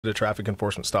A traffic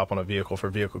enforcement stop on a vehicle for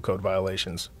vehicle code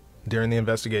violations. During the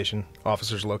investigation,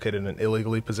 officers located an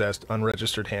illegally possessed,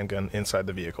 unregistered handgun inside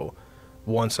the vehicle.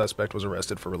 One suspect was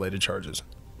arrested for related charges.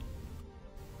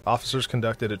 Officers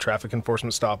conducted a traffic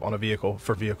enforcement stop on a vehicle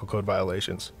for vehicle code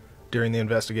violations. During the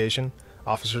investigation,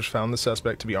 officers found the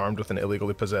suspect to be armed with an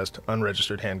illegally possessed,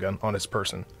 unregistered handgun on his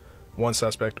person. One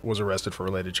suspect was arrested for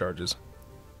related charges.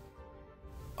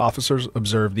 Officers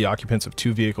observed the occupants of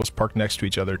two vehicles parked next to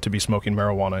each other to be smoking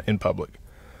marijuana in public.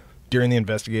 During the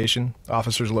investigation,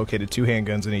 officers located two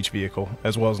handguns in each vehicle,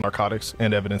 as well as narcotics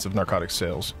and evidence of narcotics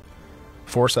sales.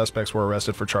 4 suspects were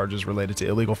arrested for charges related to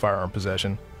illegal firearm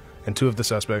possession, and 2 of the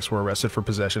suspects were arrested for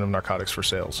possession of narcotics for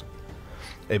sales.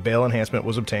 A bail enhancement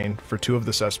was obtained for 2 of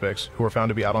the suspects who were found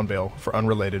to be out on bail for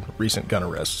unrelated recent gun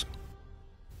arrests.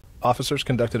 Officers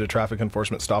conducted a traffic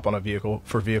enforcement stop on a vehicle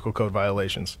for vehicle code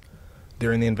violations.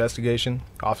 During the investigation,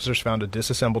 officers found a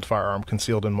disassembled firearm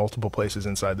concealed in multiple places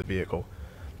inside the vehicle.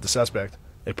 The suspect,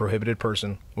 a prohibited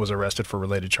person, was arrested for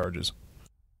related charges.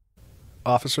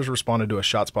 Officers responded to a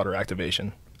ShotSpotter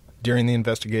activation. During the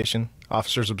investigation,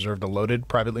 officers observed a loaded,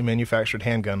 privately manufactured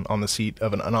handgun on the seat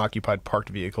of an unoccupied parked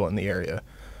vehicle in the area.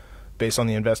 Based on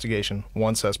the investigation,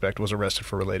 1 suspect was arrested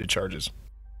for related charges.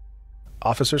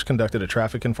 Officers conducted a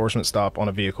traffic enforcement stop on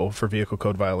a vehicle for vehicle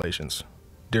code violations.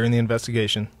 During the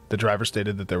investigation, the driver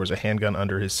stated that there was a handgun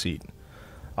under his seat.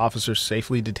 Officers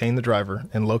safely detained the driver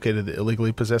and located the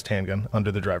illegally possessed handgun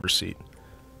under the driver's seat.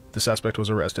 The suspect was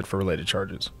arrested for related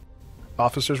charges.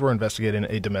 Officers were investigating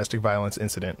a domestic violence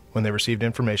incident when they received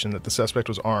information that the suspect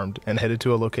was armed and headed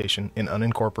to a location in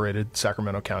unincorporated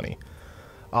Sacramento County.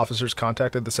 Officers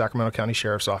contacted the Sacramento County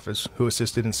Sheriff's Office, who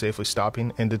assisted in safely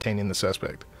stopping and detaining the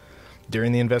suspect.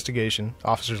 During the investigation,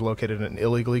 officers located an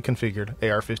illegally configured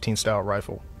AR-15 style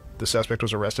rifle. The suspect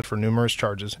was arrested for numerous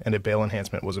charges and a bail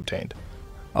enhancement was obtained.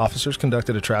 Officers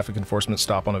conducted a traffic enforcement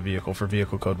stop on a vehicle for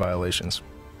vehicle code violations.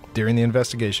 During the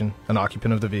investigation, an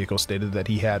occupant of the vehicle stated that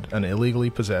he had an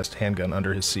illegally possessed handgun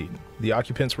under his seat. The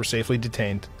occupants were safely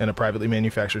detained and a privately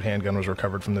manufactured handgun was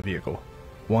recovered from the vehicle.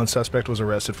 1 suspect was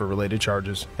arrested for related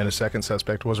charges and a 2nd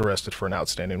suspect was arrested for an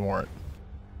outstanding warrant.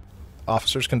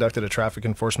 Officers conducted a traffic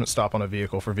enforcement stop on a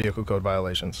vehicle for vehicle code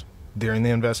violations. During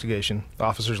the investigation,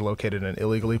 officers located an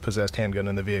illegally possessed handgun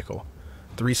in the vehicle.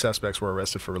 3 suspects were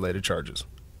arrested for related charges.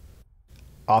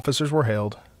 Officers were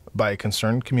hailed by a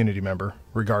concerned community member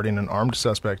regarding an armed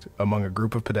suspect among a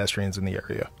group of pedestrians in the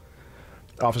area.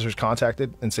 Officers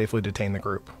contacted and safely detained the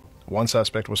group. 1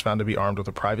 suspect was found to be armed with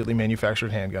a privately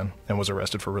manufactured handgun and was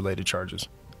arrested for related charges.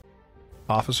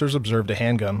 Officers observed a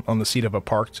handgun on the seat of a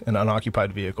parked and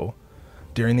unoccupied vehicle.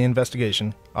 During the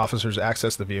investigation, officers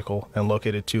accessed the vehicle and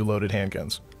located 2 loaded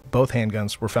handguns. Both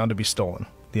handguns were found to be stolen.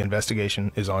 The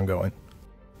investigation is ongoing.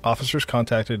 Officers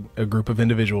contacted a group of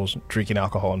individuals drinking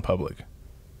alcohol in public.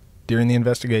 During the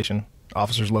investigation,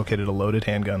 officers located a loaded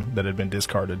handgun that had been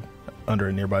discarded under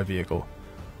a nearby vehicle.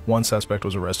 1 suspect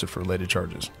was arrested for related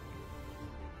charges.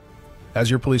 As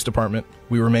your police department,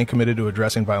 we remain committed to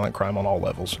addressing violent crime on all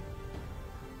levels.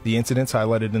 The incidents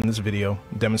highlighted in this video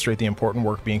demonstrate the important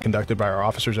work being conducted by our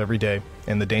officers every day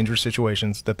and the dangerous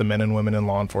situations that the men and women in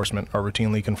law enforcement are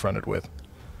routinely confronted with.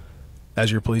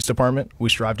 As your police department, we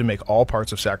strive to make all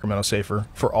parts of Sacramento safer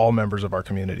for all members of our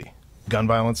community. Gun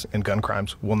violence and gun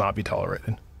crimes will not be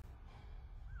tolerated.